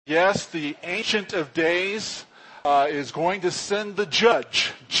Yes, the Ancient of Days is going to send the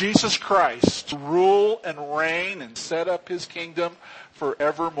judge, Jesus Christ, to rule and reign and set up his kingdom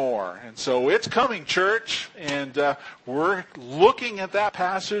forevermore. And so it's coming, church, and we're looking at that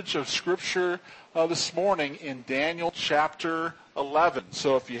passage of Scripture this morning in Daniel chapter 11.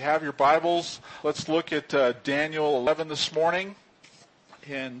 So if you have your Bibles, let's look at Daniel 11 this morning.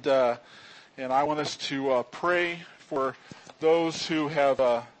 And I want us to pray for those who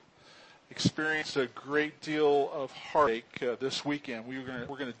have experienced a great deal of heartache this weekend. We're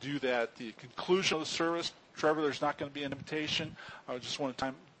going to do that at the conclusion of the service. Trevor, there's not going to be an invitation. I just want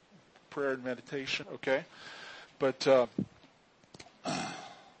time prayer and meditation, okay? But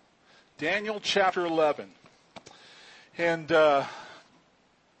Daniel chapter 11. And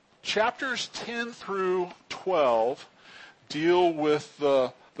chapters 10 through 12 deal with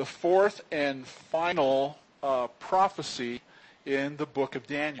the fourth and final prophecy in the book of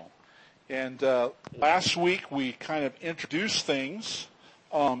Daniel. And last week we kind of introduced things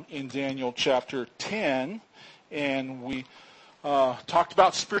in Daniel chapter 10, and we talked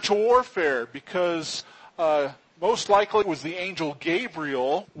about spiritual warfare because most likely it was the angel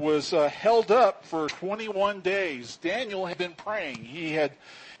Gabriel was held up for 21 days. Daniel had been praying.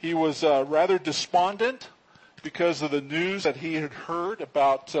 He was rather despondent because of the news that he had heard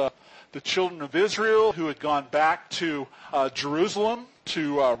about the children of Israel who had gone back to Jerusalem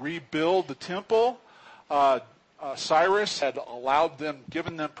to rebuild the temple. Cyrus had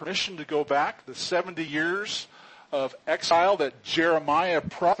given them permission to go back. The 70 years of exile that Jeremiah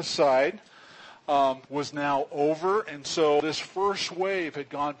prophesied was now over, and so this first wave had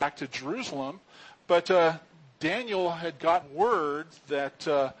gone back to Jerusalem. But Daniel had gotten word that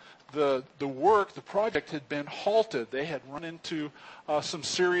the project had been halted. They had run into some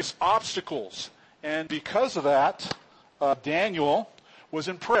serious obstacles, and because of that, Daniel was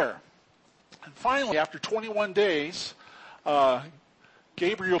in prayer. And finally, after 21 days,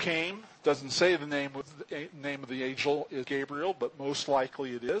 Gabriel came. Doesn't say the name of the angel is Gabriel, but most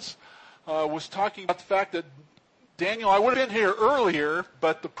likely it is. Was talking about the fact that Daniel, I would have been here earlier,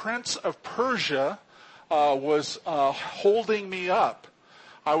 but the prince of Persia was holding me up.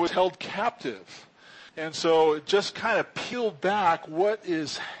 I was held captive. And so it just kind of peeled back what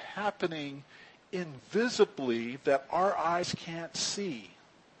is happening invisibly that our eyes can't see.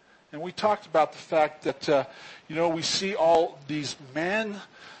 And we talked about the fact that, we see all these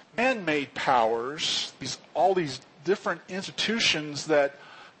man-made powers, all these different institutions that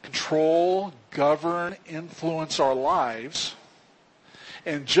control, govern, influence our lives.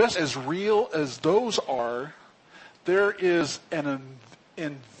 And just as real as those are, there is an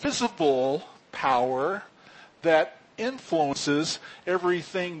invisible power that influences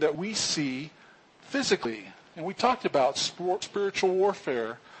everything that we see physically. And we talked about spiritual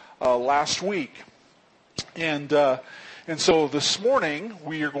warfare last week. And so this morning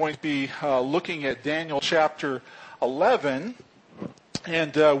we are going to be looking at Daniel chapter 11,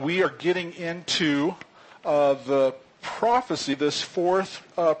 and we are getting into the prophecy, this fourth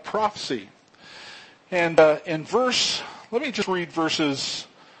prophecy. And let me just read verses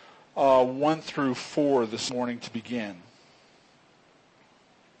 1 through 4 this morning to begin.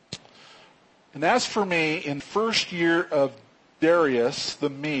 And as for me, in the first year of Darius the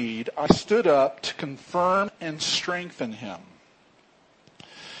Mede, I stood up to confirm and strengthen him.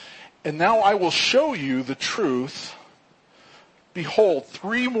 And now I will show you the truth. Behold,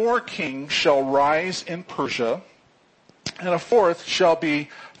 3 more kings shall rise in Persia, and a fourth shall be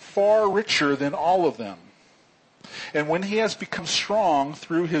far richer than all of them. And when he has become strong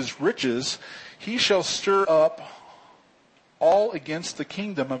through his riches, he shall stir up all against the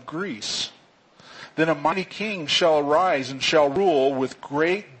kingdom of Greece. Then a mighty king shall arise and shall rule with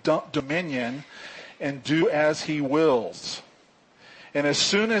great dominion and do as he wills. And as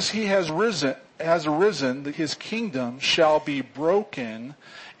soon as he has arisen, his kingdom shall be broken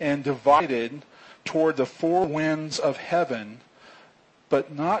and divided toward the 4 winds of heaven,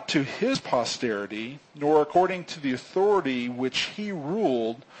 but not to his posterity, nor according to the authority which he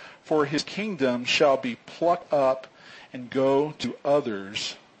ruled, for his kingdom shall be plucked up and go to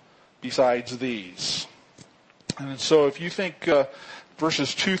others besides these. And so if you think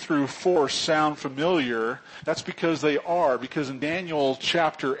verses 2 through 4 sound familiar, that's because they are. Because in Daniel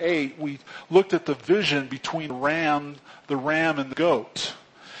chapter 8, we looked at the vision between the ram and the goat.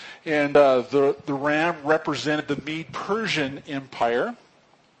 And the ram represented the Mede-Persian Empire,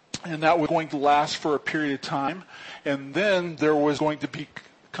 and that was going to last for a period of time. And then there was going to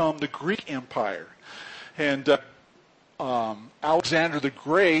become the Greek Empire. And Alexander the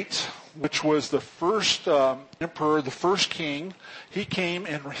Great which was the first emperor, the first king, he came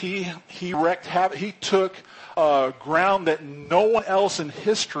and he wreaked havoc. He took ground that no one else in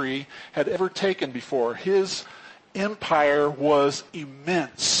history had ever taken before. His empire was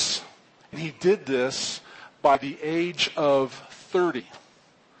immense. And he did this by the age of 30.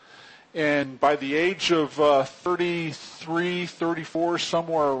 And by the age of 33, 34,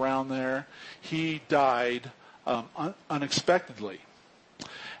 somewhere around there, he died unexpectedly.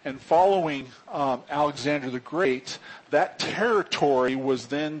 And following Alexander the Great, that territory was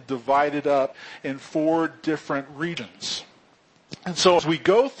then divided up in 4 different regions. And so as we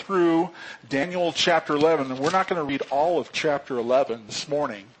go through Daniel chapter 11, and we're not going to read all of chapter 11 this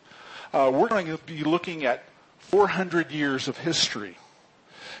morning, we're going to be looking at 400 years of history.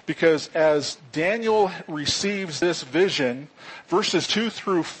 Because as Daniel receives this vision, verses 2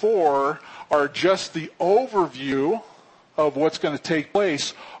 through 4 are just the overview of what's going to take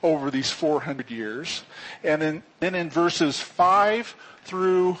place over these 400 years. And then in verses 5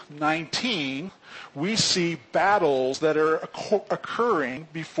 through 19, we see battles that are occurring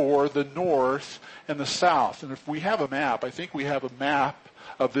before the north and the south. And if we have a map, I think we have a map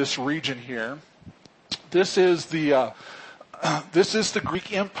of this region here. This is the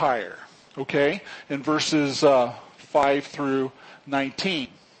Greek Empire, okay, in verses 5 through 19.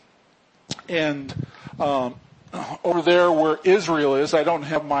 And over there where Israel is, I don't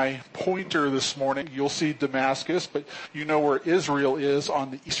have my pointer this morning. You'll see Damascus, but you know where Israel is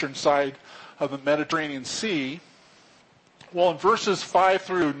on the eastern side of the Mediterranean Sea. Well, in verses 5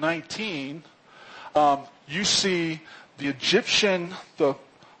 through 19, you see the Egyptian, the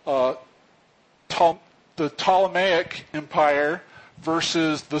Ptolemaic Empire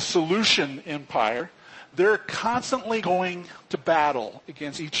versus the Seleucian Empire. They're constantly going to battle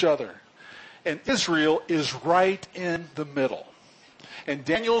against each other. And Israel is right in the middle. And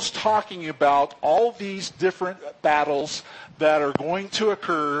Daniel's talking about all these different battles that are going to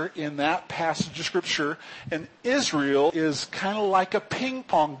occur in that passage of Scripture. And Israel is kind of like a ping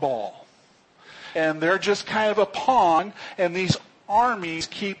pong ball. And they're just kind of a pawn, and these armies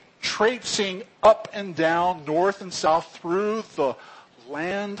keep traipsing up and down, north and south, through the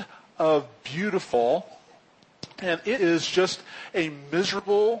land of beautiful. And it is just a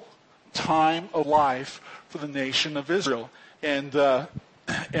miserable time of life for the nation of Israel. And the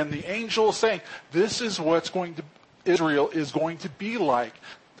angel is saying, this is what's Israel is going to be like.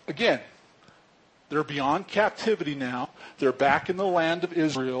 Again, they're beyond captivity now. They're back in the land of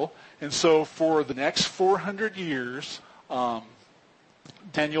Israel. And so for the next 400 years,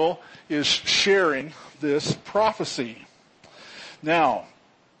 Daniel is sharing this prophecy. Now,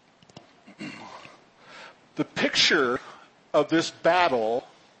 the picture of this battle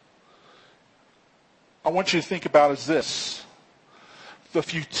I want you to think about is this: the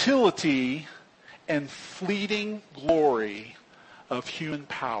futility and fleeting glory of human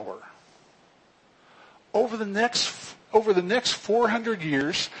power. Over the next 400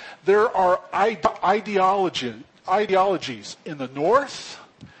 years, there are ideologies in the north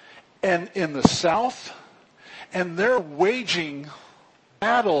and in the south, and they're waging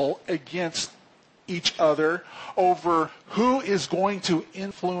battle against each other over who is going to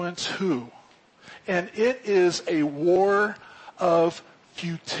influence who. And it is a war of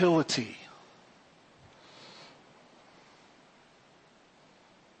futility.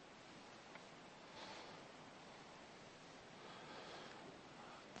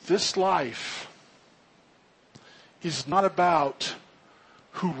 This life is not about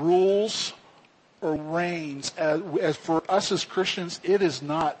who rules or reigns. As for us as Christians, it is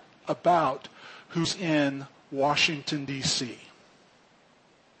not about who's in Washington, D.C.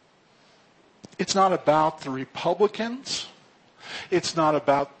 It's not about the Republicans. It's not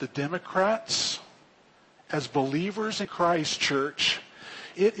about the Democrats. As believers in Christ Church,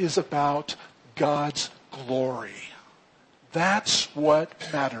 it is about God's glory. That's what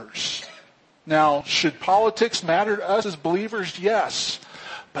matters. Now, should politics matter to us as believers? Yes.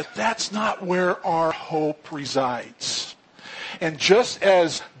 But that's not where our hope resides. And just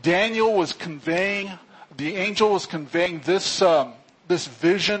as Daniel was conveying, the angel was conveying this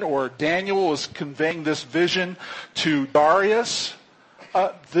vision, or Daniel was conveying this vision to Darius,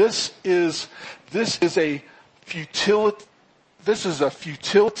 this is a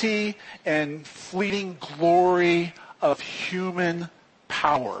futility and fleeting glory of human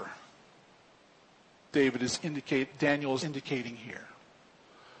power. Daniel is indicating here.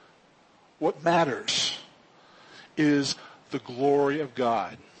 What matters is the glory of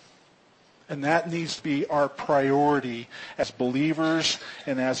God. And that needs to be our priority as believers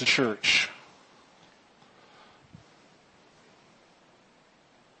and as a church.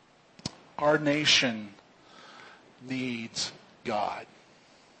 Our nation needs God.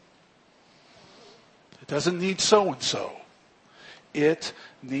 It doesn't need so-and-so. It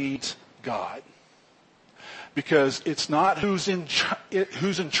needs God. Because it's not who's in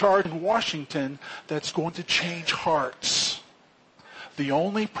charge in Washington that's going to change hearts. The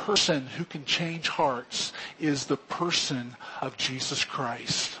only person who can change hearts is the person of Jesus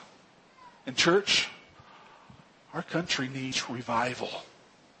Christ. And church, our country needs revival.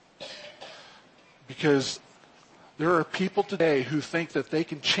 Because there are people today who think that they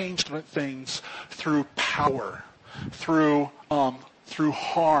can change things through power, through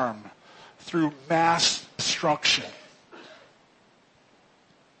harm, through mass destruction.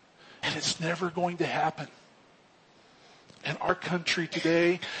 And it's never going to happen. And our country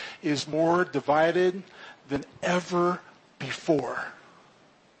today is more divided than ever before.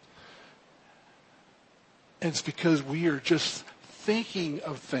 And it's because we are just thinking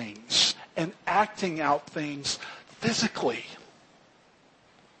of things and acting out things physically.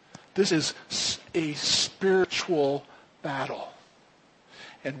 This is a spiritual battle.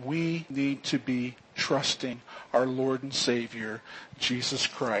 And we need to be trusting our Lord and Savior, Jesus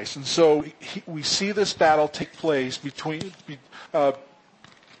Christ. And so we see this battle take place between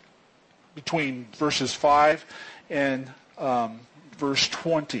verses 5 and verse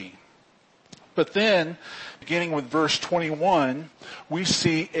 20. But then, beginning with verse 21, we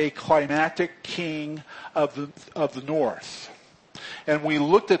see a climactic king of the north. And we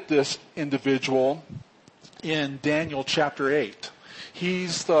looked at this individual in Daniel chapter 8.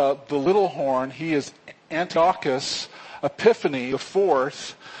 He's the little horn. He is Antiochus Epiphanes, the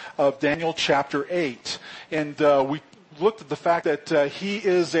fourth of Daniel chapter 8. And we looked at the fact that he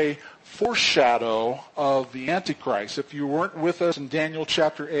is a foreshadow of the Antichrist. If you weren't with us in Daniel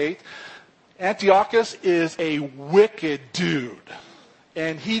chapter 8, Antiochus is a wicked dude.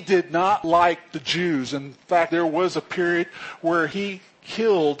 And he did not like the Jews. In fact, there was a period where he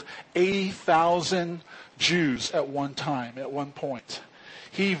killed 80,000 Jews at one time, at one point.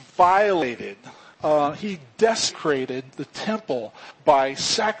 He violated, he desecrated the temple by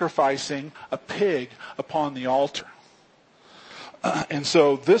sacrificing a pig upon the altar. And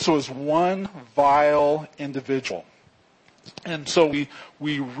so this was one vile individual. And so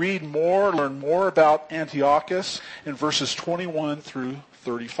we read more, learn more about Antiochus in verses 21 through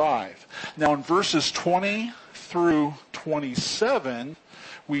 35. Now in verses 20 through 27,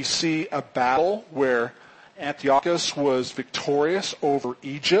 we see a battle where Antiochus was victorious over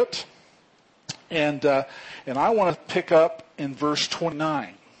Egypt. And I want to pick up in verse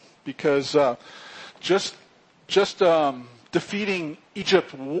 29 because just defeating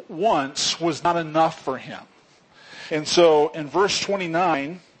Egypt once was not enough for him. And so in verse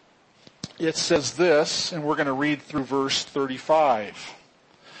 29, it says this, and we're going to read through verse 35.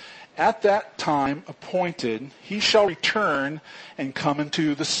 At that time appointed, he shall return and come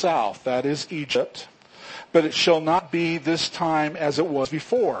into the south, that is Egypt. But it shall not be this time as it was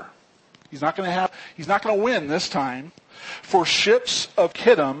before. He's not going to win this time. For ships of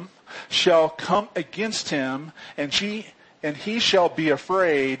Kittim shall come against him, and he shall be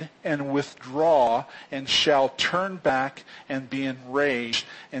afraid and withdraw, and shall turn back and be enraged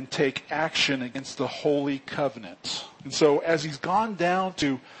and take action against the holy covenant. And so as he's gone down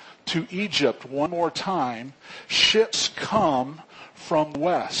to Egypt one more time, ships come from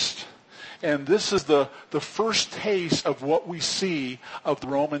west. And this is the first taste of what we see of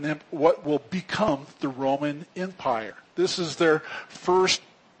the what will become the Roman Empire. This is their first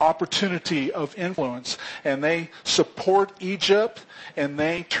opportunity of influence. And they support Egypt, and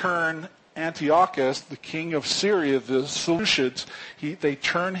they turn Antiochus, the king of Syria, the Seleucids, they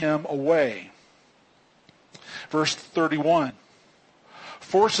turn him away. Verse 31.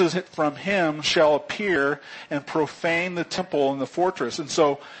 Forces from him shall appear and profane the temple and the fortress. And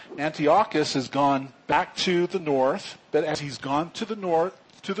so Antiochus has gone back to the north, but as he's gone to the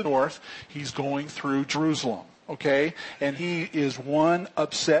north, he's going through Jerusalem. Okay? And he is one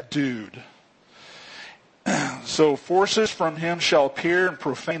upset dude. So forces from him shall appear and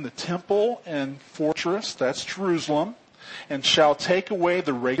profane the temple and fortress, that's Jerusalem, and shall take away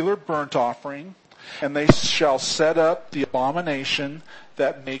the regular burnt offering, and they shall set up the abomination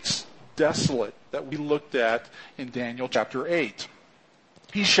that makes desolate, that we looked at in Daniel chapter 8.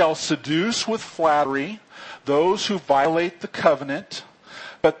 He shall seduce with flattery those who violate the covenant,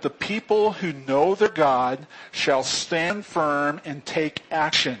 but the people who know their God shall stand firm and take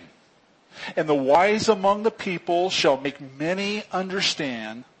action. And the wise among the people shall make many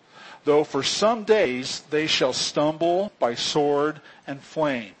understand, though for some days they shall stumble by sword and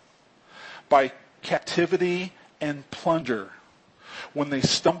flame, by captivity and plunder. When they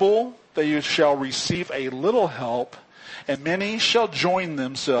stumble, they shall receive a little help, and many shall join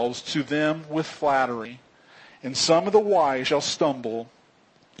themselves to them with flattery. And some of the wise shall stumble,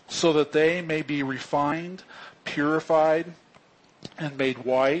 so that they may be refined, purified, and made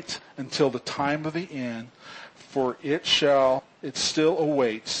white until the time of the end, for it still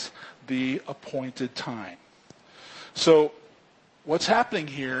awaits the appointed time. So what's happening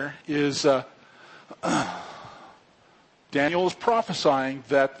here is Daniel is prophesying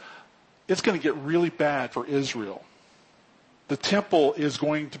that it's going to get really bad for Israel. The temple is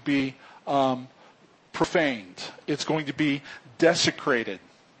going to be profaned. It's going to be desecrated.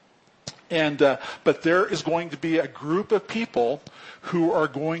 But there is going to be a group of people who are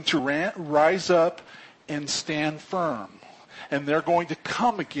going to rise up and stand firm. And they're going to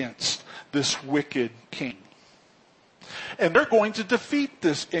come against this wicked king. And they're going to defeat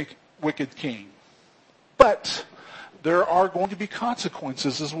this wicked king. But there are going to be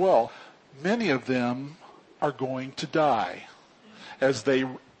consequences as well. Many of them are going to die as they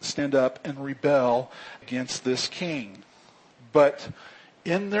stand up and rebel against this king. But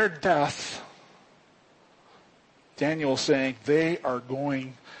in their death, Daniel is saying they are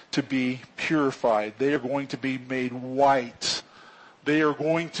going to be purified. They are going to be made white. They are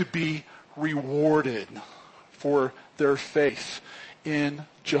going to be rewarded for their faith in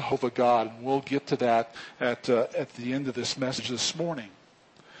Jehovah God. And we'll get to that at the end of this message this morning.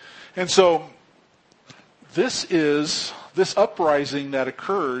 And so this uprising that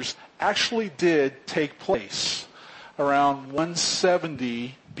occurs actually did take place around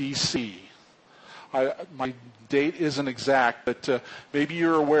 170 BC. My date isn't exact, but maybe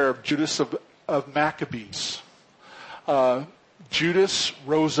you're aware of Judas of Maccabees. Judas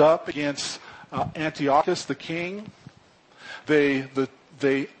rose up against Antiochus the king. They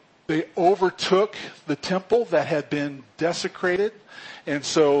overtook the temple that had been desecrated, and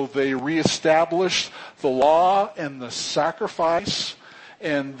so they reestablished the law and the sacrifice,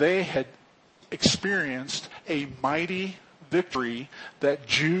 and they had experienced a mighty victory that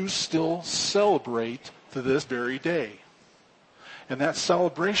Jews still celebrate to this very day. And that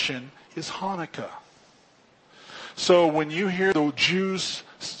celebration is Hanukkah. So when you hear the Jews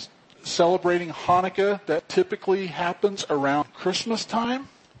celebrating Hanukkah, that typically happens around Christmas time,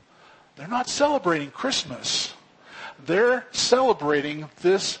 they're not celebrating Christmas. They're celebrating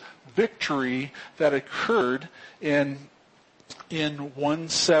this victory that occurred in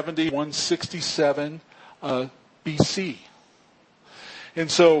 170, 167 BC. And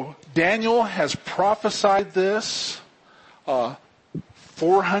so Daniel has prophesied this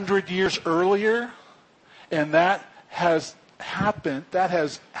 400 years earlier, and that has happened. That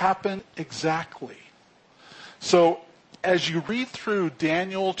has happened exactly. So as you read through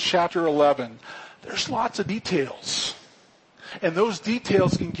Daniel chapter 11, there's lots of details. And those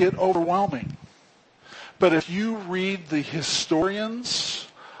details can get overwhelming. But if you read the historians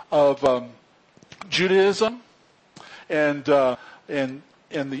of Judaism and the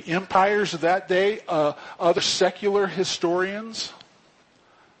empires of that day, other secular historians,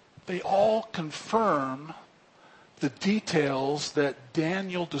 they all confirm the details that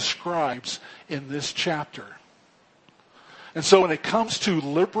Daniel describes in this chapter. And so when it comes to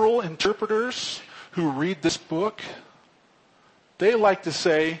liberal interpreters who read this book, they like to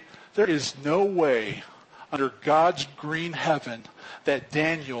say there is no way under God's green heaven that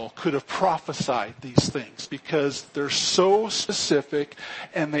Daniel could have prophesied these things, because they're so specific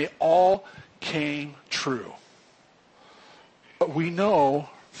and they all came true. But we know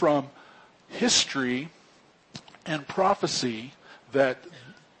from history and prophecy that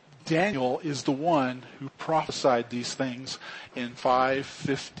Daniel is the one who prophesied these things in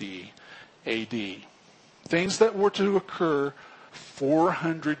 550 AD. Things that were to occur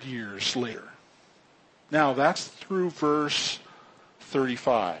 400 years later. Now that's through verse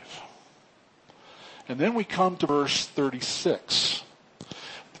 35. And then we come to verse 36.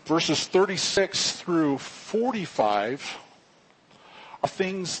 Verses 36 through 45 are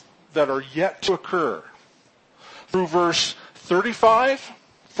things that are yet to occur. Through verse 35,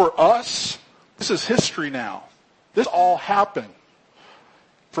 for us, this is history now. This all happened.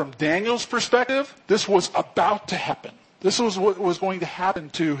 From Daniel's perspective, this was about to happen. This was what was going to happen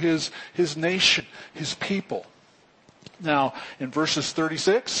to his nation, his people. Now, in verses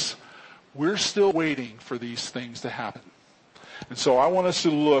 36, we're still waiting for these things to happen. And so I want us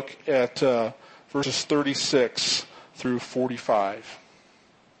to look at verses 36 through 45.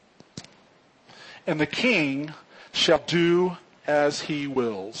 And the king shall do as he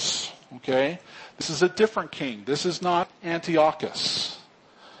wills. Okay? This is a different king. This is not Antiochus.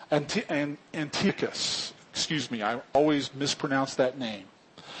 Antiochus. excuse me, I always mispronounce that name.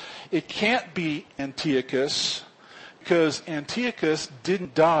 It can't be Antiochus, because Antiochus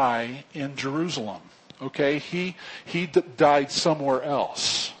didn't die in Jerusalem. Okay, he died somewhere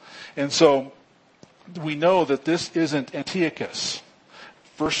else. And so we know that this isn't Antiochus.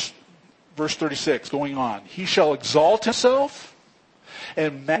 Verse 36, going on. He shall exalt himself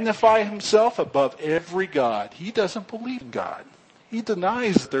and magnify himself above every god. He doesn't believe in God. He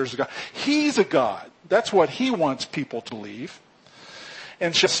denies that there's a God. He's a God. That's what he wants people to believe.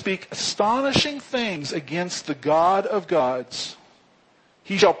 And shall speak astonishing things against the God of gods.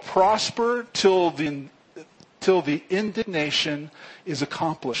 He shall prosper till the indignation is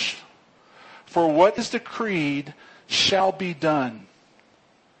accomplished. For what is decreed shall be done.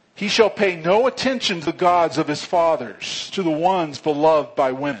 He shall pay no attention to the gods of his fathers, to the ones beloved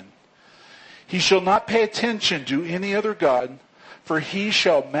by women. He shall not pay attention to any other god, for he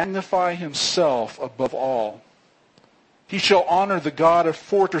shall magnify himself above all. He shall honor the God of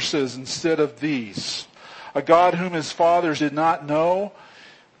fortresses instead of these, a God whom his fathers did not know,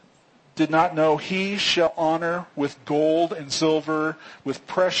 he shall honor with gold and silver, with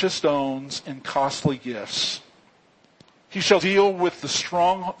precious stones and costly gifts. He shall deal with the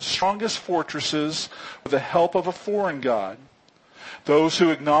strongest fortresses with the help of a foreign god. Those who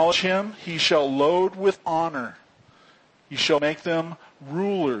acknowledge him, he shall load with honor. He shall make them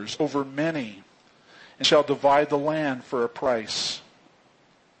rulers over many, and shall divide the land for a price.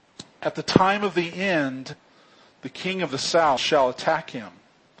 At the time of the end, the king of the south shall attack him.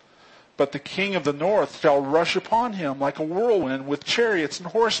 But the king of the north shall rush upon him like a whirlwind, with chariots and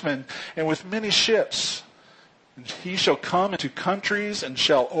horsemen, and with many ships. And he shall come into countries, and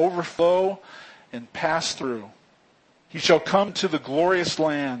shall overflow and pass through. He shall come to the glorious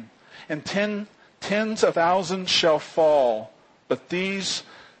land, and tens of thousands shall fall, but these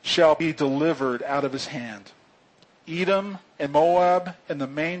shall be delivered out of his hand. Edom and Moab and the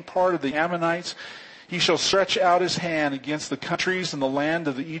main part of the Ammonites, he shall stretch out his hand against the countries, and the land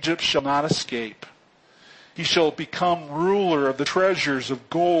of the Egypt shall not escape. He shall become ruler of the treasures of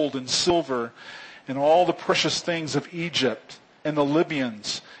gold and silver, and all the precious things of Egypt, and the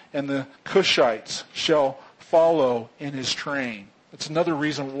Libyans and the Cushites shall follow in his train. It's another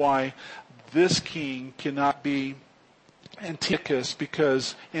reason why this king cannot be Antiochus,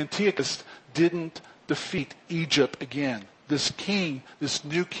 because Antiochus didn't defeat Egypt again. This king, this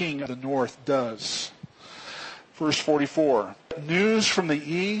new king of the north, does. Verse 44, news from the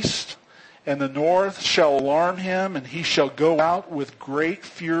east and the north shall alarm him, and he shall go out with great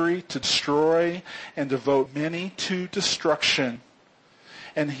fury to destroy and devote many to destruction.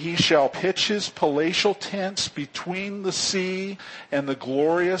 And he shall pitch his palatial tents between the sea and the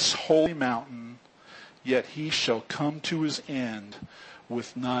glorious holy mountain, yet he shall come to his end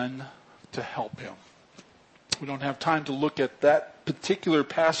with none to help him. We don't have time to look at that particular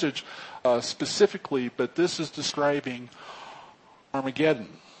passage specifically, but this is describing Armageddon.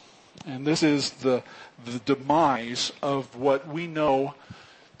 And this is the demise of what we know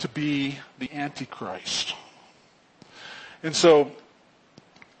to be the Antichrist. And so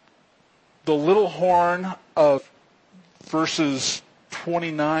the little horn of verses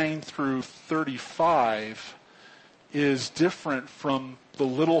 29 through 35 is different from the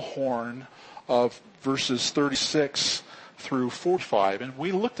little horn of verses 36 through 45. And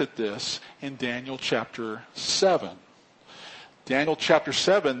we looked at this in Daniel chapter 7. Daniel chapter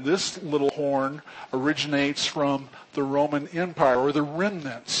 7, this little horn originates from the Roman Empire, or the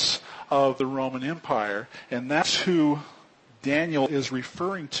remnants of the Roman Empire. And that's who Daniel is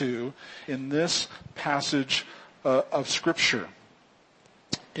referring to in this passage of Scripture.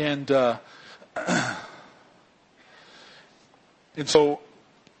 And so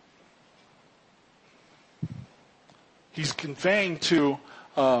he's conveying to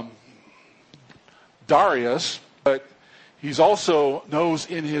Darius, but he's also knows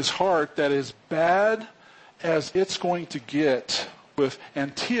in his heart that as bad as it's going to get with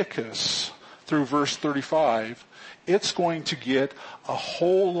Antiochus through verse 35, it's going to get a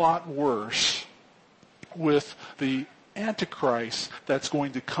whole lot worse with the Antichrist that's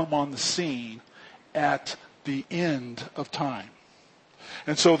going to come on the scene at the end of time.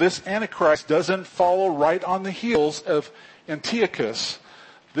 And so this Antichrist doesn't follow right on the heels of Antiochus.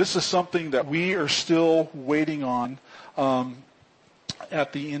 This is something that we are still waiting on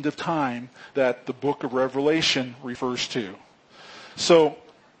at the end of time that the book of Revelation refers to. So,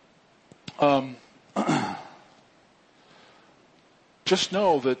 just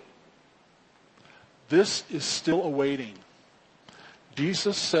know that this is still awaiting.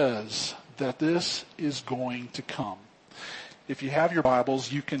 Jesus says that this is going to come. if you have your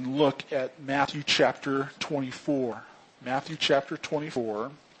Bibles, you can look at Matthew chapter 24. Matthew chapter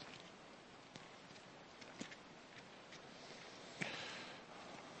 24.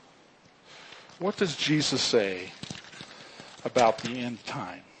 What does Jesus say about the end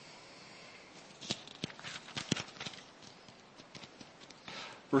time?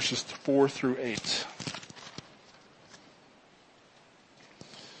 Verses 4 through 8.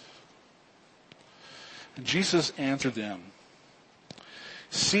 And Jesus answered them,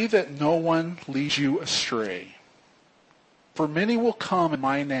 "See that no one leads you astray. For many will come in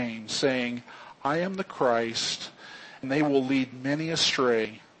my name, saying, 'I am the Christ,' and they will lead many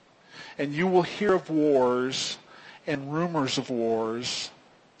astray. And you will hear of wars and rumors of wars.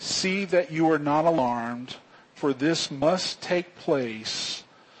 See that you are not alarmed, for this must take place,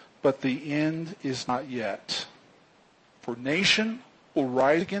 but the end is not yet. For nation will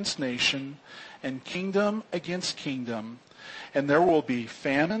rise against nation, and kingdom against kingdom, and there will be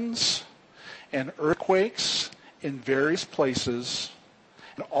famines and earthquakes in various places,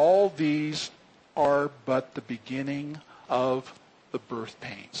 and all these are but the beginning of the birth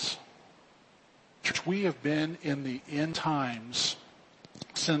pains." Church, we have been in the end times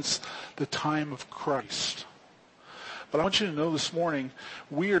since the time of Christ. But I want you to know this morning,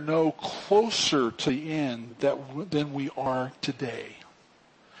 we are no closer to the end than we are today.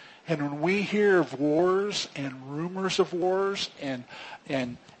 And when we hear of wars and rumors of wars and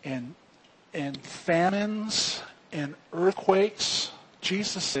famines and earthquakes,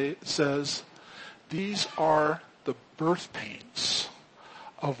 Jesus says these are the birth pains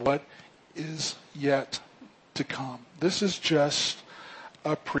of what is yet to come. This is just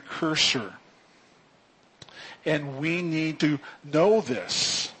a precursor. And we need to know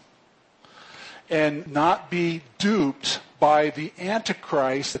this and not be duped by the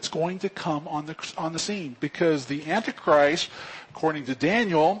Antichrist that's going to come on the scene. Because the Antichrist, according to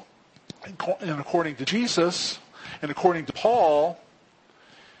Daniel, and according to Jesus, and according to Paul,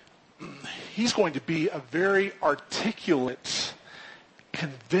 he's going to be a very articulate,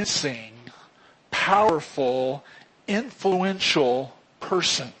 convincing, powerful, influential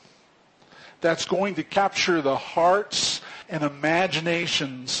person that's going to capture the hearts and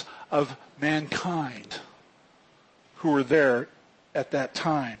imaginations of mankind who were there at that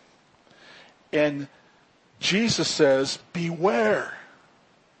time. And Jesus says, beware.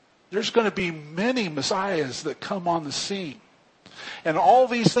 There's going to be many messiahs that come on the scene. And all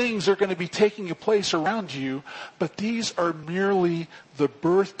these things are going to be taking place around you, but these are merely the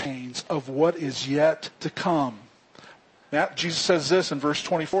birth pains of what is yet to come. Now, Jesus says this in verse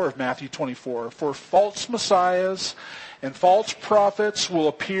 24 of Matthew 24, "For false messiahs and false prophets will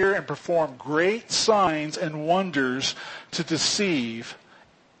appear and perform great signs and wonders to deceive,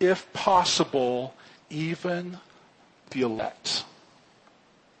 if possible, even the elect."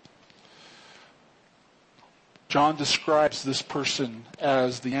 John describes this person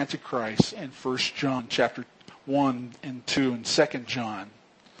as the Antichrist in 1 John chapter 1 and 2 and 2 John.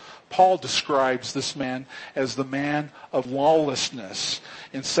 Paul describes this man as the man of lawlessness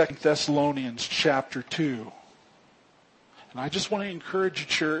in 2 Thessalonians chapter 2. And I just want to encourage you,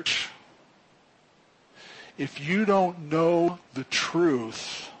 church, if you don't know the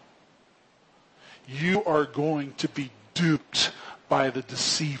truth, you are going to be duped by the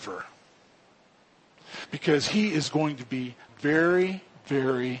deceiver. Because he is going to be very,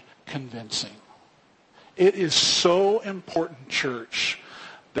 very convincing. It is so important, church,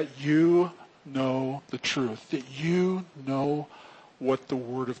 that you know the truth, that you know what the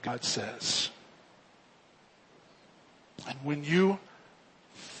Word of God says. And when you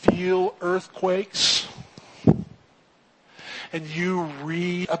feel earthquakes, and you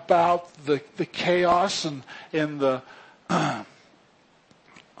read about the chaos and the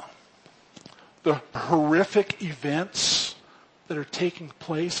horrific events that are taking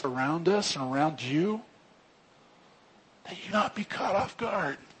place around us and around you, that you not be caught off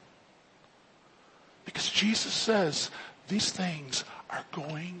guard. Because Jesus says these things are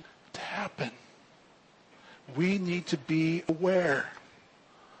going to happen. We need to be aware.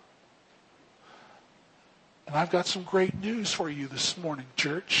 And I've got some great news for you this morning,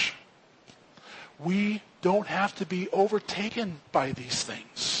 church. We don't have to be overtaken by these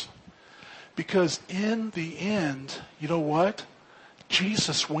things. Because in the end, you know what?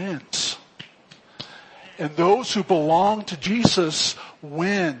 Jesus wins. And those who belong to Jesus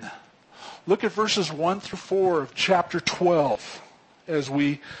win. Look at verses 1 through 4 of chapter 12 as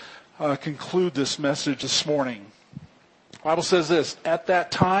we conclude this message this morning. The Bible says this, "At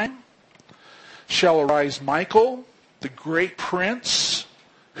that time shall arise Michael, the great prince,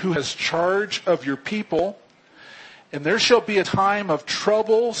 who has charge of your people, And there shall be a time of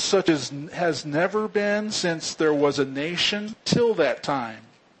trouble such as has never been since there was a nation till that time.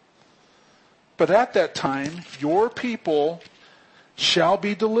 But at that time, your people shall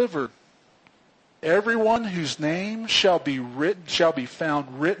be delivered. Everyone whose name shall be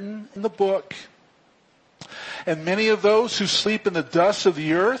found written in the book. And many of those who sleep in the dust of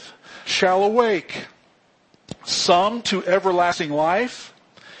the earth shall awake, some to everlasting life,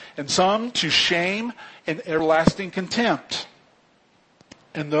 and some to shame and everlasting contempt.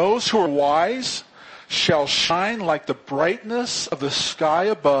 And those who are wise shall shine like the brightness of the sky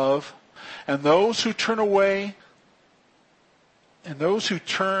above, and those who turn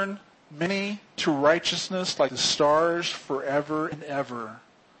many to righteousness like the stars forever and ever.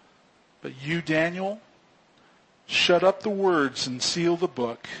 But you, Daniel, shut up the words and seal the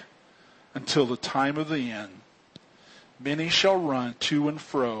book until the time of the end. Many shall run to and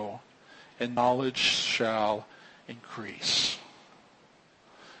fro, and knowledge shall increase.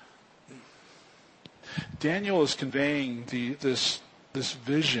 Daniel is conveying this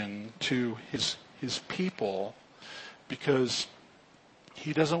vision to his people because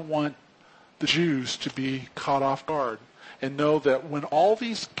he doesn't want the Jews to be caught off guard and know that when all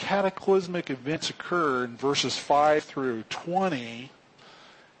these cataclysmic events occur in verses 5 through 20,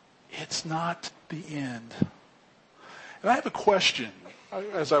 it's not the end. And I have a question.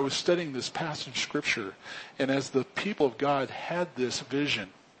 As I was studying this passage of Scripture, and as the people of God had this vision,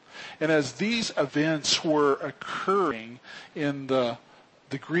 and as these events were occurring in the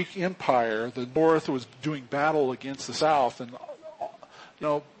Greek Empire, the North was doing battle against the South, and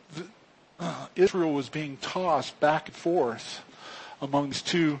Israel was being tossed back and forth among these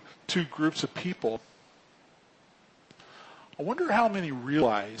two groups of people. I wonder how many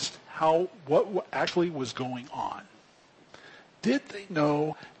realized what actually was going on. Did they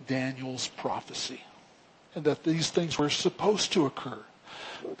know Daniel's prophecy and that these things were supposed to occur?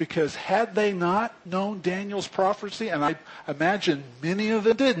 Because had they not known Daniel's prophecy, and I imagine many of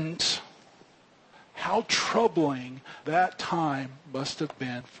them didn't, how troubling that time must have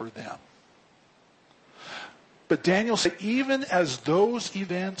been for them. But Daniel said, even as those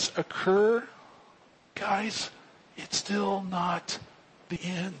events occur, guys, it's still not the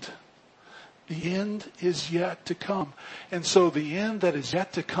end. The end is yet to come. And so the end that is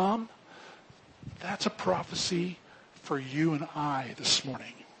yet to come, that's a prophecy for you and I this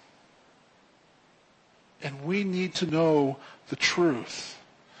morning. And we need to know the truth.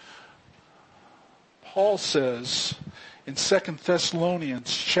 Paul says in 2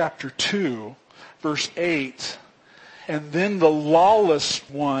 Thessalonians chapter 2, verse 8, and then the lawless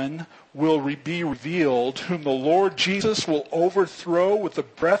one will be revealed, whom the Lord Jesus will overthrow with the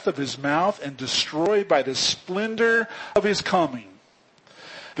breath of his mouth and destroy by the splendor of his coming.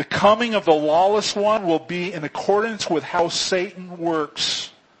 The coming of the lawless one will be in accordance with how Satan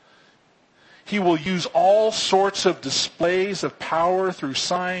works. He will use all sorts of displays of power through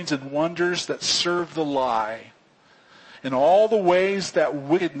signs and wonders that serve the lie, in all the ways that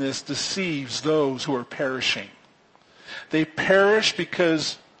wickedness deceives those who are perishing. They perish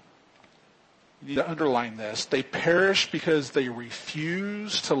because, you need to underline this, they perish because they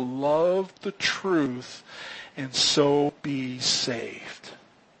refuse to love the truth and so be saved.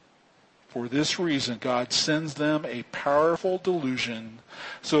 For this reason, God sends them a powerful delusion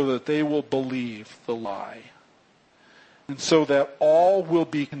so that they will believe the lie. And so that all will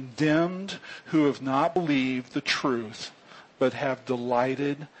be condemned who have not believed the truth, but have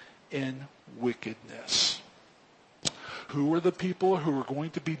delighted in wickedness. Who are the people who are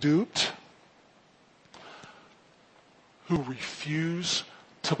going to be duped? Who refuse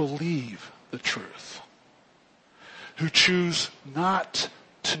to believe the truth. Who choose not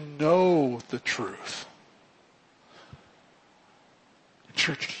to know the truth.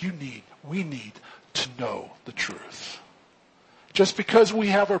 Church, we need to know the truth. Just because we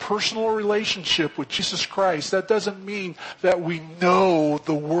have a personal relationship with Jesus Christ, that doesn't mean that we know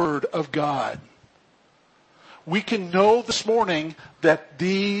the Word of God. We can know this morning that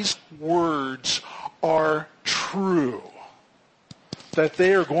these words are true. That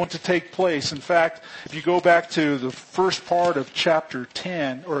they are going to take place. In fact, if you go back to the first part of chapter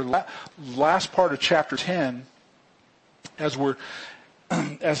 10, or last part of chapter 10, as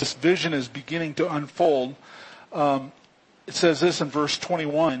this vision is beginning to unfold, it says this in verse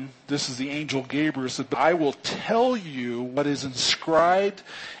 21. This is the angel Gabriel. It says, I will tell you what is inscribed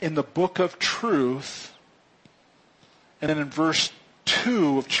in the book of truth. And then in verse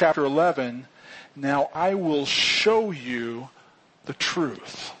 2 of chapter 11, now I will show you the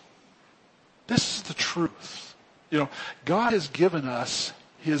truth. This is the truth. God has given us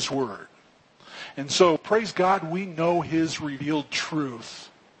His Word. And so, praise God, we know His revealed truth.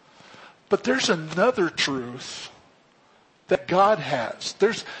 But there's another truth that God has.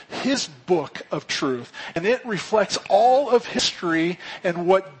 There's His book of truth. And it reflects all of history and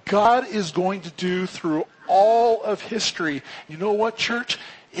what God is going to do through all of history. You know what, church?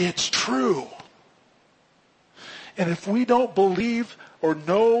 It's true. And if we don't believe or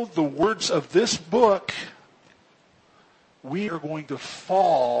know the words of this book, we are going to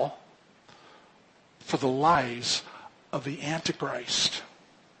fall for the lies of the Antichrist.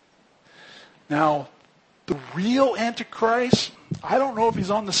 Now, the real Antichrist, I don't know if he's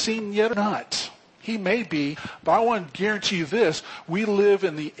on the scene yet or not. He may be, but I want to guarantee you this. We live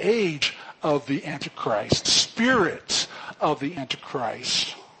in the age of the Antichrist, spirit of the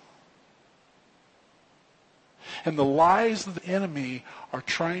Antichrist. And the lies of the enemy are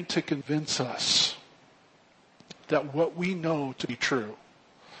trying to convince us that what we know to be true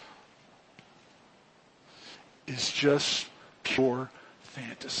is just pure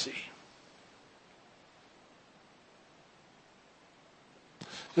fantasy.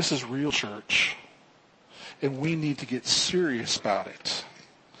 This is real, church, and we need to get serious about it.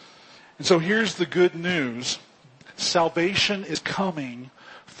 And so here's the good news. Salvation is coming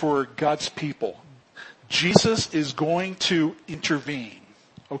for God's people. Jesus is going to intervene.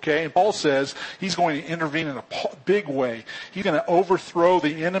 Okay, and Paul says he's going to intervene in a big way. He's going to overthrow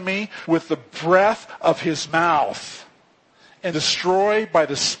the enemy with the breath of his mouth and destroy by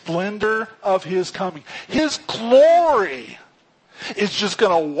the splendor of his coming. His glory is just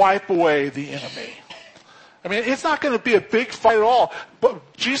going to wipe away the enemy. I mean, it's not going to be a big fight at all,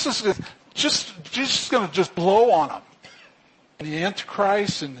 but Jesus is going to just blow on them. And the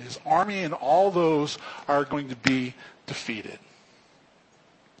Antichrist and his army and all those are going to be defeated.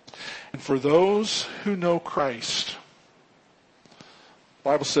 And for those who know Christ, the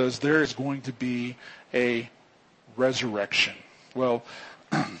Bible says there is going to be a resurrection. Well,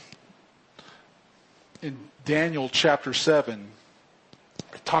 in Daniel chapter 7,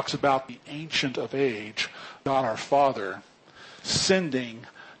 it talks about the Ancient of Age, God our Father, sending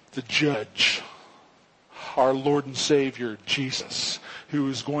the judge, our Lord and Savior, Jesus, who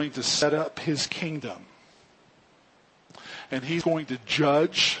is going to set up His kingdom. And He's going to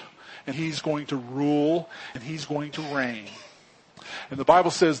judge, and He's going to rule, and He's going to reign. And the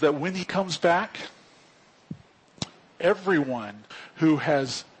Bible says that when He comes back, everyone who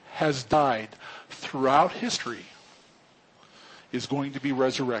has died throughout history is going to be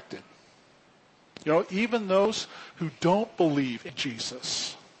resurrected. You know, even those who don't believe in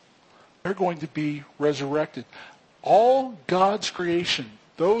Jesus, they're going to be resurrected. All God's creation,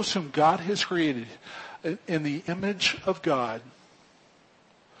 those whom God has created in the image of God,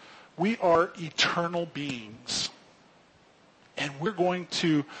 we are eternal beings. And we're going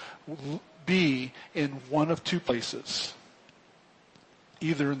to be in one of two places.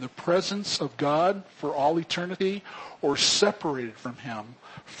 Either in the presence of God for all eternity or separated from Him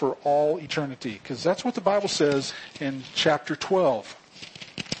for all eternity. Because that's what the Bible says in chapter 12.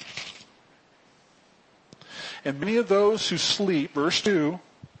 And many of those who sleep, verse 2,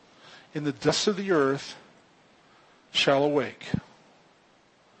 in the dust of the earth shall awake.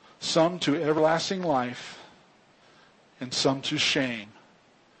 Some to everlasting life, and some to shame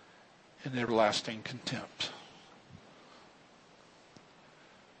and everlasting contempt.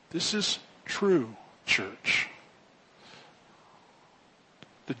 This is true, church.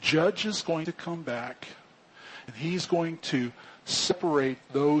 The judge is going to come back, and he's going to separate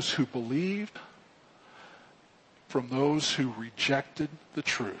those who believed from those who rejected the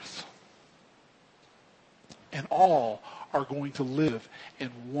truth. And all are going to live in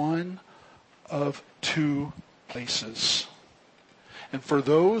one of two places. And for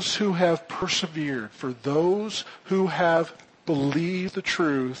those who have persevered, for those who have believed the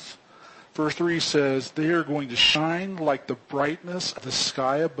truth, verse 3 says, they are going to shine like the brightness of the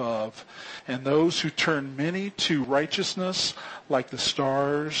sky above, and those who turn many to righteousness like the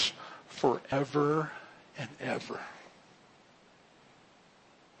stars forever and ever.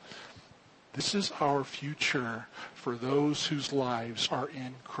 This is our future for those whose lives are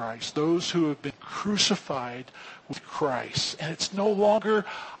in Christ, those who have been crucified with Christ. And it's no longer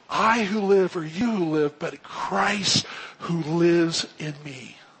I who live or you who live, but Christ who lives in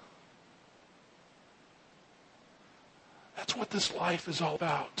me. That's what this life is all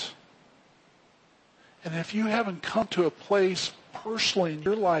about. And if you haven't come to a place personally in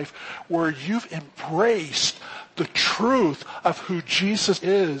your life where you've embraced the truth of who Jesus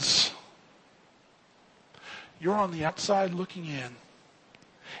is, you're on the outside looking in.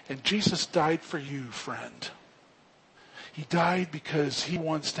 And Jesus died for you, friend. He died because he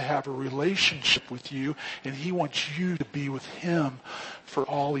wants to have a relationship with you, and he wants you to be with him for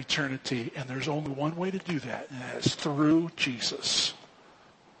all eternity. And there's only one way to do that, and that's through Jesus.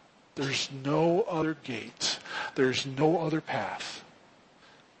 There's no other gate. There's no other path.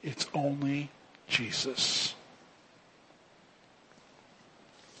 It's only Jesus.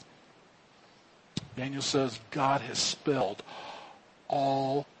 Daniel says God has spelled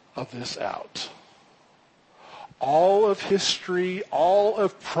all of this out. All of history, all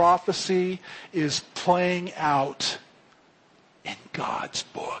of prophecy is playing out in God's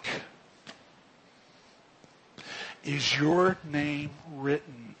book. Is your name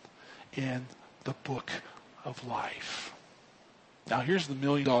written in the book of life? Now here's the $1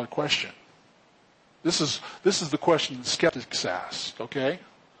 million question. This is the question that skeptics ask, okay?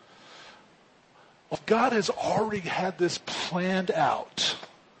 Well, if God has already had this planned out,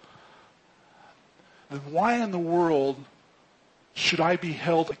 then why in the world should I be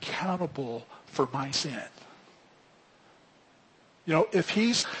held accountable for my sin? You know, if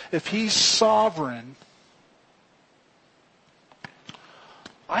he's sovereign,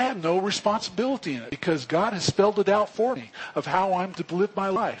 I have no responsibility in it because God has spelled it out for me of how I'm to live my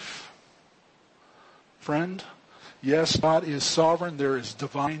life. Friend, yes, God is sovereign. There is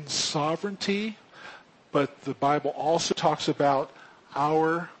divine sovereignty, but the Bible also talks about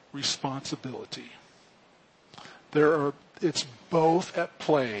our responsibility. It's both at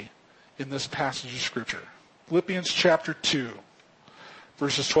play in this passage of Scripture. Philippians chapter 2,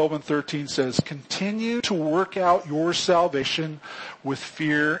 verses 12 and 13 says, "Continue to work out your salvation with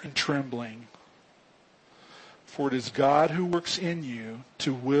fear and trembling. For it is God who works in you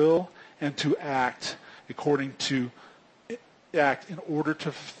to will and to act in order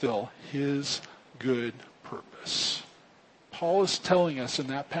to fulfill his good purpose." Paul is telling us in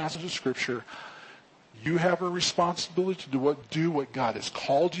that passage of Scripture, you have a responsibility to do what God has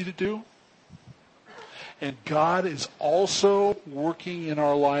called you to do. And God is also working in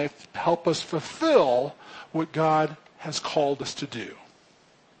our life to help us fulfill what God has called us to do.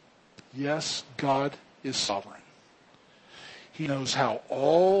 Yes, God is sovereign. He knows how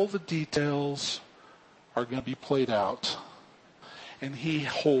all the details are going to be played out. And he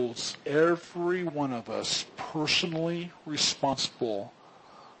holds every one of us personally responsible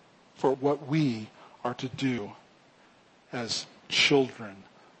for what we are to do as children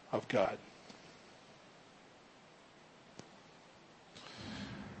of God.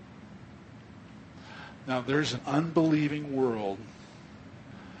 Now, there's an unbelieving world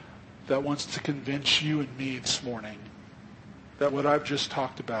that wants to convince you and me this morning that what I've just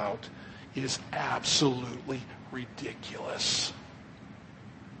talked about is absolutely ridiculous.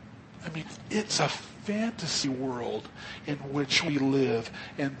 I mean, it's a fantasy world in which we live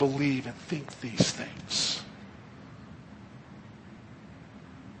and believe and think these things.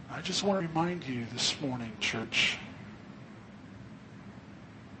 I just want to remind you this morning, church,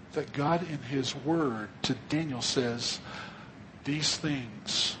 that God in his word to Daniel says, these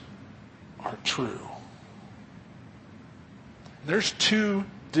things are true. There's two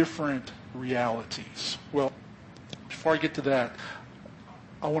different realities. Well, before I get to that,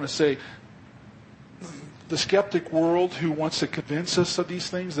 I want to say the skeptic world who wants to convince us of these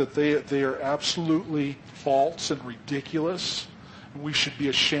things, that they are absolutely false and ridiculous, and we should be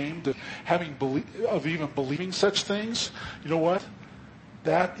ashamed of even believing such things. You know what?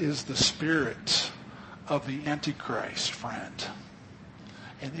 That is the spirit of the Antichrist, friend.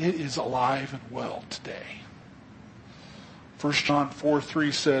 And it is alive and well today. 1 John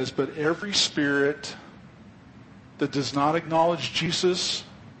 4:3 says, "But every spirit that does not acknowledge Jesus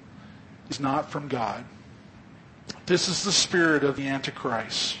is not from God. This is the spirit of the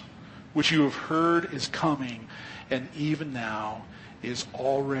Antichrist, which you have heard is coming, and even now is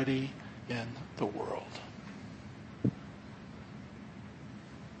already in the world."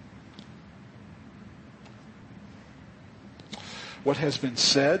 What has been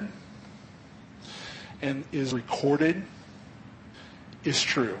said and is recorded is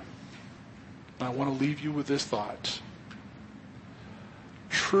true. And I want to leave you with this thought.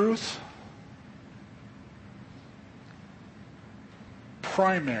 Truth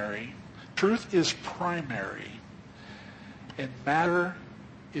is primary, and matter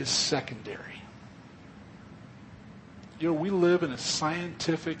is secondary. You know, we live in a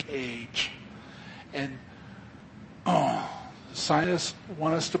scientific age, and scientists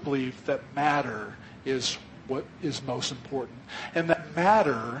want us to believe that matter is what is most important, and that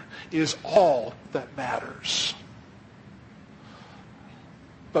matter is all that matters.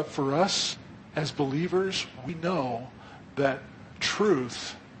 But for us as believers, we know that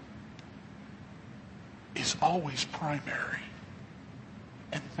truth is always primary,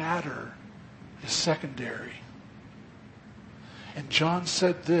 and matter is secondary. And John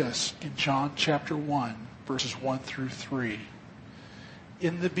said this in John chapter 1, verses 1 through 3.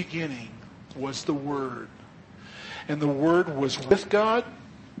 In the beginning was the Word, and the Word was with God,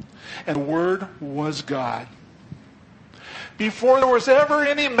 and the Word was God. Before there was ever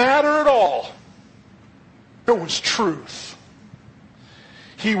any matter at all, there was truth.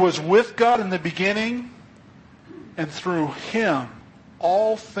 He was with God in the beginning, and through Him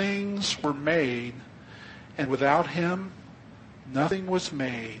all things were made, and without Him nothing was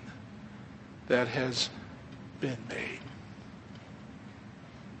made that has been made.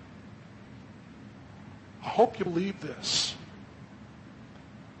 I hope you believe this,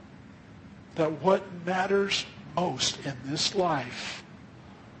 that what matters most in this life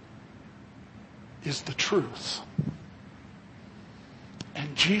is the truth.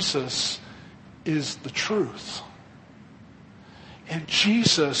 And Jesus is the truth. And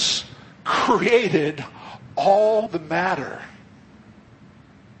Jesus created all the matter.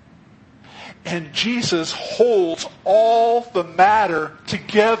 And Jesus holds all the matter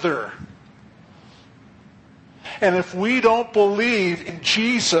together. And if we don't believe in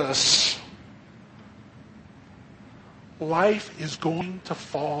Jesus, life is going to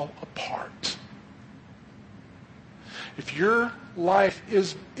fall apart. If your life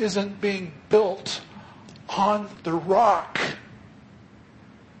isn't being built on the rock,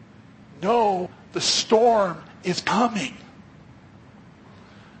 know the storm is coming.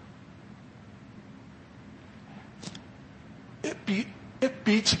 It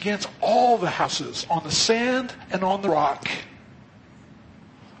beats against all the houses on the sand and on the rock.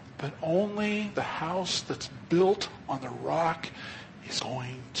 But only the house that's built on the rock is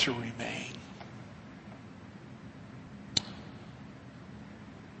going to remain.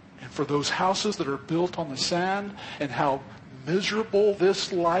 And for those houses that are built on the sand, and how miserable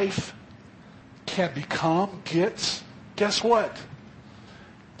this life can become, guess what?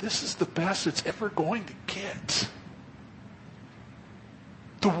 This is the best it's ever going to get.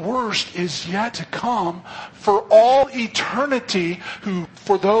 The worst is yet to come for all eternity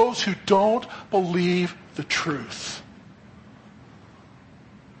for those who don't believe the truth.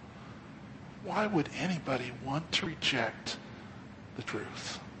 Why would anybody want to reject the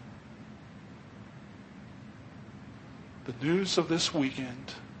truth? The news of this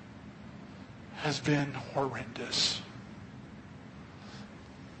weekend has been horrendous.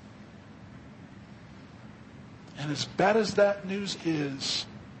 And as bad as that news is,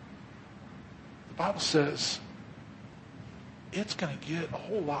 the Bible says it's going to get a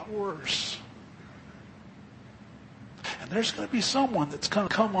whole lot worse. And there's going to be someone that's going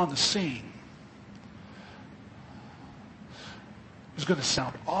to come on the scene who's going to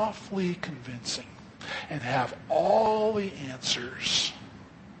sound awfully convincing and have all the answers.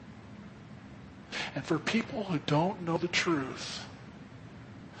 And for people who don't know the truth,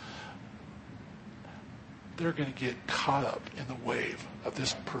 they're going to get caught up in the wave of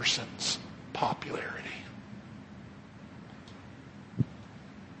this person's popularity.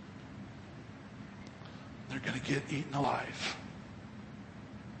 They're going to get eaten alive.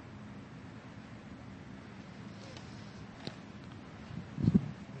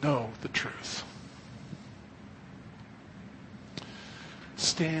 Know the truth.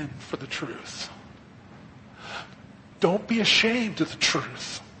 Stand for the truth. Don't be ashamed of the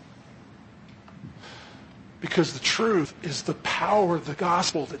truth. Because the truth is the power of the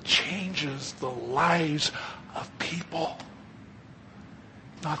gospel that changes the lives of people.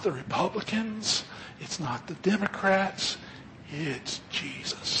 Not the Republicans. It's not the Democrats. It's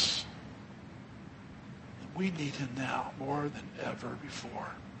Jesus. And we need Him now more than ever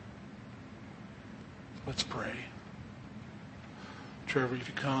before. Let's pray. Trevor, if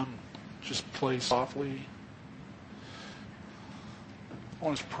you come, just play softly. I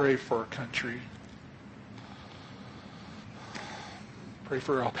want us to pray for our country. Pray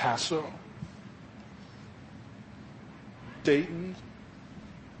for El Paso, Dayton,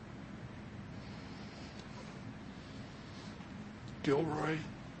 Gilroy,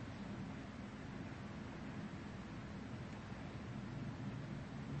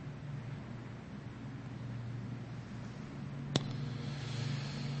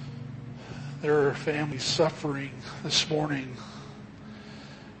 there are families suffering this morning.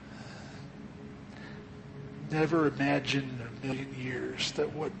 Never imagined in a million years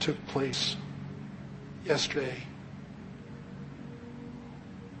that what took place yesterday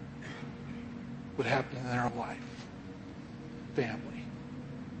would happen in their life, family.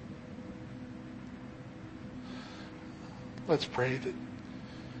 Let's pray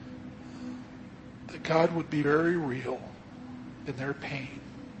that that God would be very real in their pain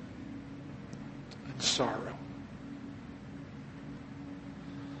and sorrow.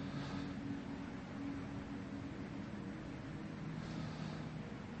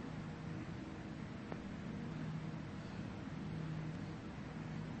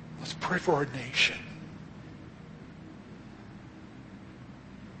 Let's pray for our nation.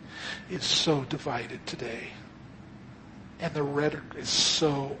 It's so divided today. And the rhetoric is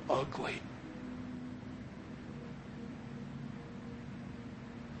so ugly.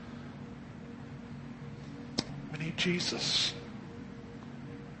 We need Jesus.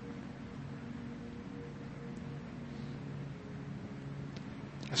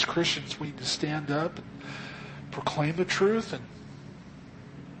 As Christians, we need to stand up and proclaim the truth and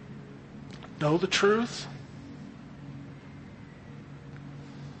know the truth.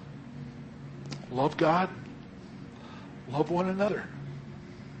 Love God. Love one another.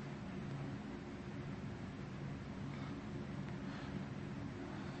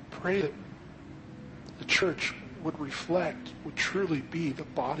 Pray that the church would truly be the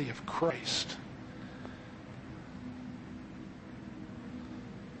body of Christ.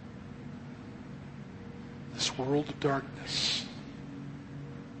 This world of darkness.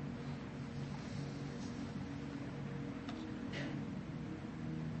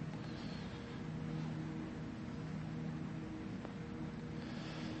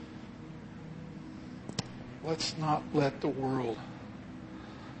 Let's not let the world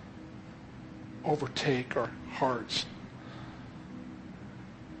overtake our hearts.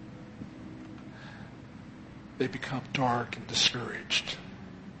 They become dark and discouraged.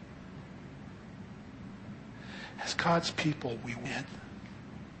 As God's people, we win.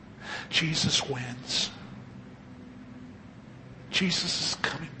 Jesus wins. Jesus is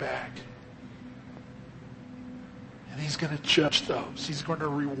coming back. And he's going to judge those. He's going to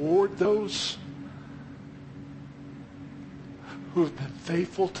reward those who have been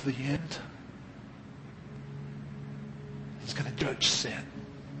faithful to the end. He's going to judge sin.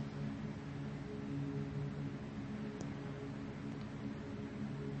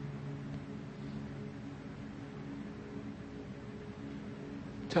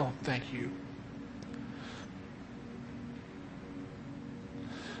 Tell him thank you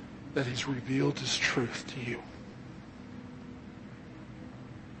that he's revealed his truth to you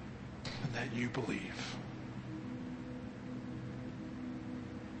and that you believe.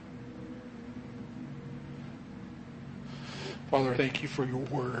 Father, thank you for your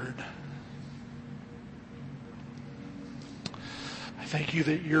word. I thank you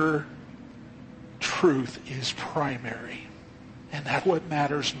that your truth is primary. And that's what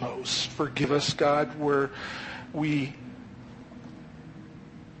matters most. Forgive us, God, where we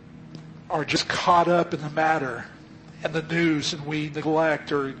are just caught up in the matter and the news, and we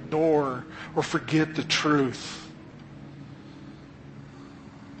neglect or ignore or forget the truth.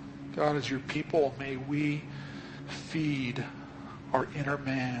 God, as your people, may we feed our inner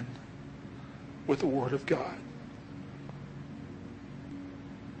man with the Word of God.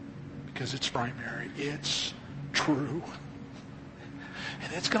 Because it's primary. It's true.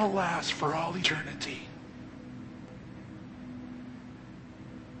 And it's going to last for all eternity.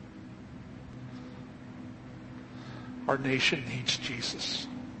 Our nation needs Jesus.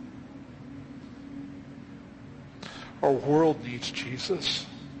 Our world needs Jesus.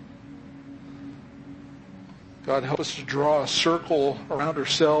 God, help us to draw a circle around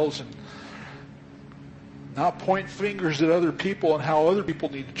ourselves and not point fingers at other people and how other people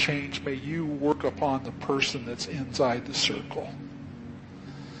need to change. May you work upon the person that's inside the circle.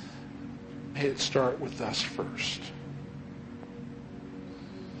 May it start with us first.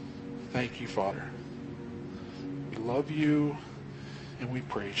 Thank you, Father. We love you and we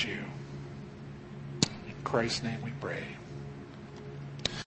praise you. In Christ's name we pray.